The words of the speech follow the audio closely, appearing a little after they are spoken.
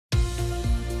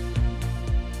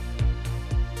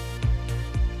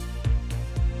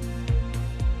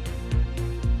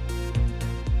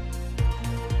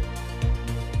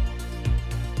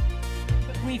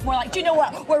we're like, do you know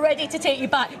what? We're ready to take you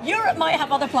back. Europe might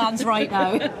have other plans right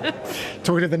now.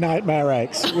 Talking to the Nightmare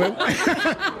X. We're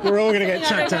all going to get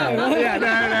chucked out. Yeah,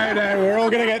 no. We're all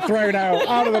going to get thrown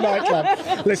out of the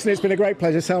nightclub. Listen, it's been a great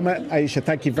pleasure. Selma, Aisha,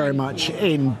 thank you very much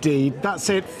indeed. That's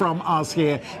it from us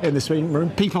here in the Spin Room.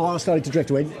 People are starting to drift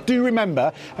away. Do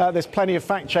remember, there's plenty of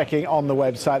fact-checking on the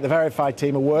website. The Verified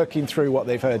team are working through what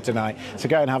they've heard tonight. So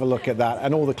go and have a look at that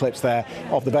and all the clips there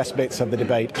of the best bits of the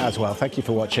debate as well. Thank you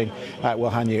for watching. We'll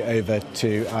hand you over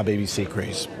to our BBC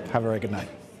crews. Have a very good night.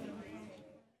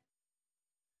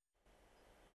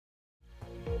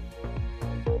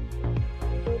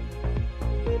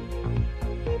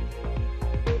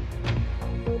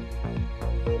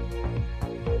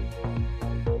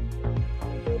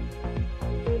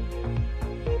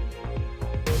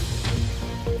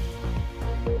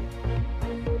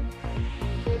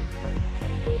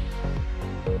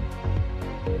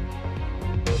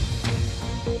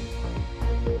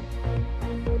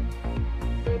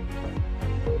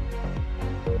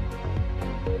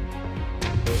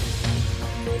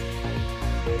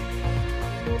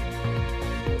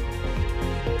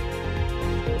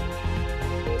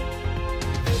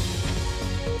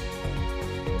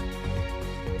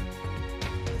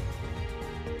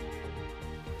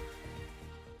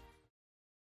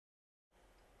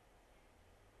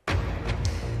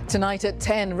 Tonight at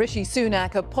 10, Rishi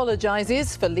Sunak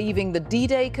apologises for leaving the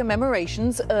D-Day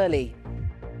commemorations early.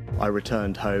 I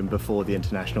returned home before the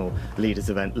international leaders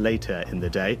event later in the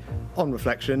day. On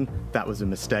reflection, that was a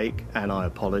mistake and I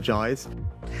apologise.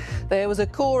 There was a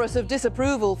chorus of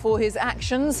disapproval for his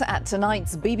actions at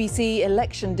tonight's BBC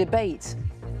election debate.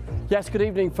 Yes, good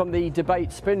evening from the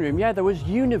debate spin room. Yeah, there was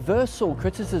universal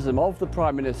criticism of the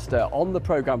Prime Minister on the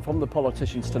programme from the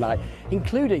politicians tonight,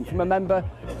 including from a member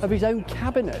of his own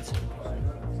cabinet.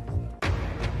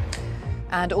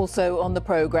 And also on the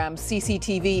programme,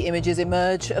 CCTV images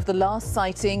emerge of the last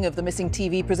sighting of the missing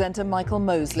TV presenter Michael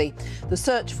Mosley. The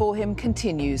search for him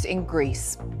continues in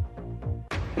Greece.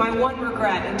 My one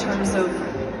regret in terms of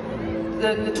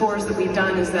the tours that we've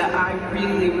done is that I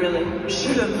really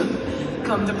should have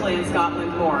come to play in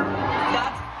Scotland more.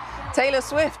 Taylor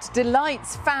Swift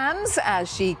delights fans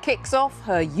as she kicks off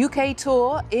her UK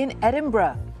tour in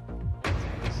Edinburgh.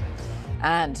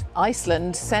 And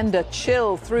Iceland send a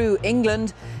chill through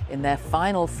England in their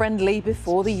final friendly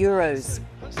before the Euros.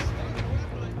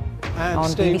 And on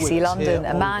BBC London,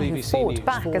 a man who fought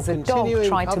back as a dog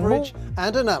tried to maul.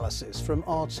 And analysis from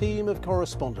our team of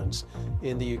correspondents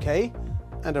in the UK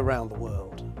and around the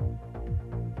world.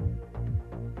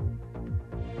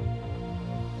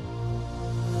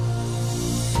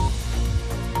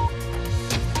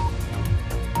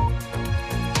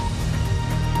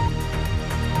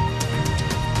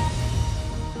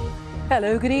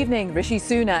 Hello, good evening. Rishi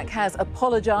Sunak has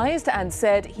apologised and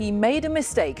said he made a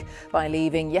mistake by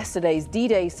leaving yesterday's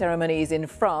D-Day ceremonies in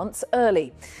France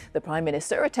early. The Prime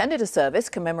Minister attended a service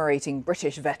commemorating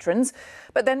British veterans,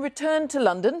 but then returned to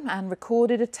London and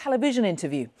recorded a television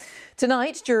interview.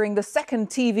 Tonight, during the second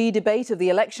TV debate of the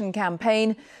election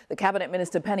campaign, the Cabinet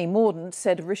Minister Penny Mordaunt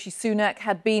said Rishi Sunak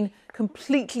had been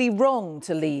completely wrong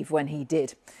to leave when he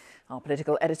did. Our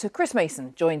political editor Chris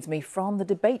Mason joins me from the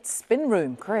debate spin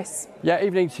room. Chris. Yeah,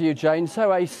 evening to you, Jane.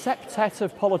 So a septet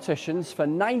of politicians for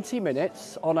 90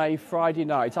 minutes on a Friday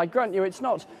night. I grant you it's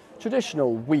not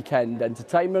traditional weekend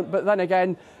entertainment, but then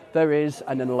again, there is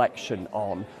an election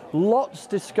on. Lots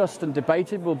discussed and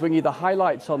debated. We'll bring you the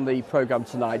highlights on the programme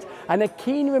tonight. And a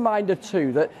keen reminder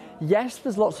too that yes,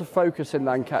 there's lots of focus in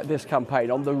this campaign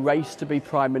on the race to be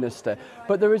Prime Minister,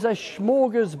 but there is a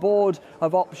smorgasbord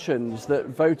of options that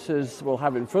voters will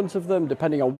have in front of them, depending on